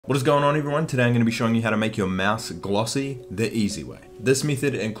What is going on, everyone? Today I'm going to be showing you how to make your mouse glossy the easy way. This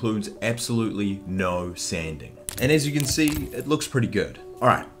method includes absolutely no sanding. And as you can see, it looks pretty good.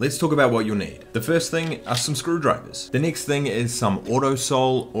 Alright, let's talk about what you'll need. The first thing are some screwdrivers. The next thing is some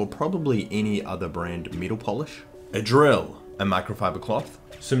AutoSol or probably any other brand metal polish. A drill, a microfiber cloth,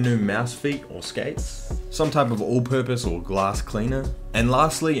 some new mouse feet or skates, some type of all-purpose or glass cleaner, and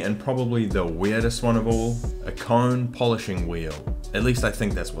lastly, and probably the weirdest one of all, a cone polishing wheel. At least I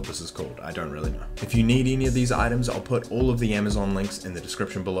think that's what this is called, I don't really know. If you need any of these items, I'll put all of the Amazon links in the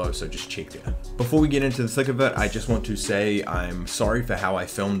description below, so just check there. Before we get into the thick of it, I just want to say I'm sorry for how I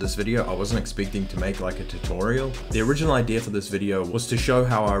filmed this video. I wasn't expecting to make like a tutorial. The original idea for this video was to show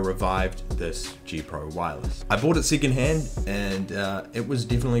how I revived this G Pro Wireless. I bought it secondhand and it was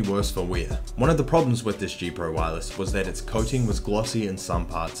definitely worse for wear. One of the problems with this G Pro Wireless was that its coating was glossy in some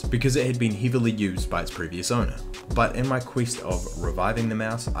parts because it had been heavily used by its previous owner. But in my quest of reviving the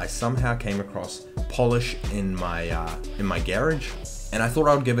mouse, I somehow came across polish in my garage, and I thought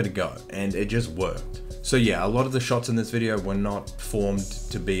I would give it a go, and it just worked. So yeah, a lot of the shots in this video were not formed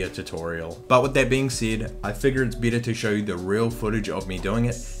to be a tutorial. But with that being said, I figure it's better to show you the real footage of me doing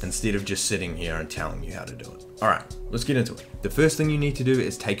it instead of just sitting here and telling you how to do it. Alright, let's get into it. The first thing you need to do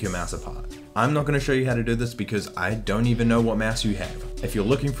is take your mouse apart. I'm not going to show you how to do this because I don't even know what mouse you have. If you're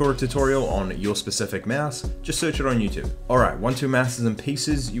looking for a tutorial on your specific mouse, just search it on YouTube. Alright, once your mouse is in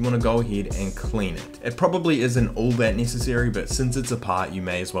pieces, you want to go ahead and clean it. It probably isn't all that necessary, but since it's apart, you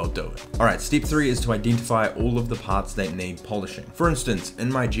may as well do it. Alright, step 3 is to identify all of the parts that need polishing. For instance,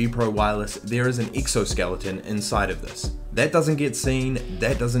 in my G Pro Wireless, there is an exoskeleton inside of this. That doesn't get seen,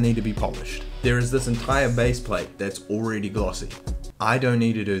 that doesn't need to be polished. There is this entire base plate that's already glossy. I don't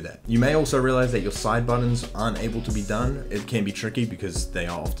need to do that. You may also realize that your side buttons aren't able to be done. It can be tricky because they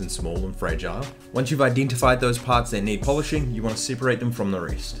are often small and fragile. Once you've identified those parts that need polishing, you want to separate them from the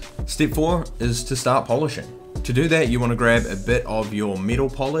rest. Step 4 is to start polishing. To do that, you want to grab a bit of your metal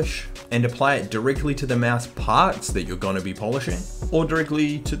polish and apply it directly to the mouse parts that you're going to be polishing, or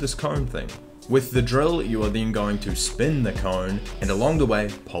directly to this cone thing. With the drill, you are then going to spin the cone and along the way,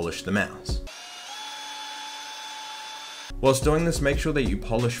 polish the mouse. Whilst doing this, make sure that you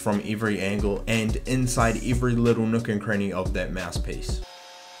polish from every angle and inside every little nook and cranny of that mouse piece.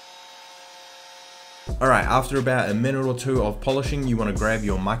 Alright, after about a minute or two of polishing, you want to grab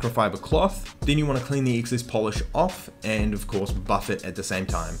your microfiber cloth, then you want to clean the excess polish off and of course buff it at the same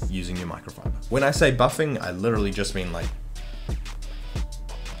time using your microfiber. When I say buffing, I literally just mean like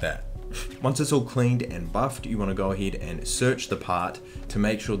that. Once it's all cleaned and buffed, you want to go ahead and search the part to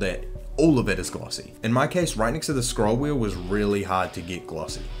make sure that all of it is glossy. In my case, right next to the scroll wheel was really hard to get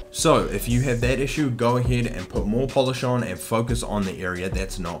glossy. So if you have that issue, go ahead and put more polish on and focus on the area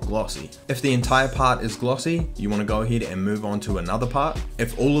that's not glossy. If the entire part is glossy, you want to go ahead and move on to another part.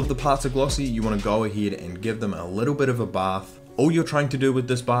 If all of the parts are glossy, you want to go ahead and give them a little bit of a bath. All you're trying to do with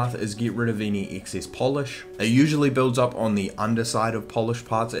this bath is get rid of any excess polish. It usually builds up on the underside of polished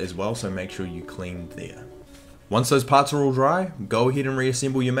parts as well, so make sure you clean there. Once those parts are all dry, go ahead and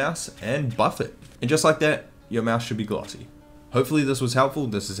reassemble your mouse and buff it. And just like that, your mouse should be glossy. Hopefully this was helpful.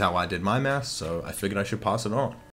 This is how I did my mouse, so I figured I should pass it on.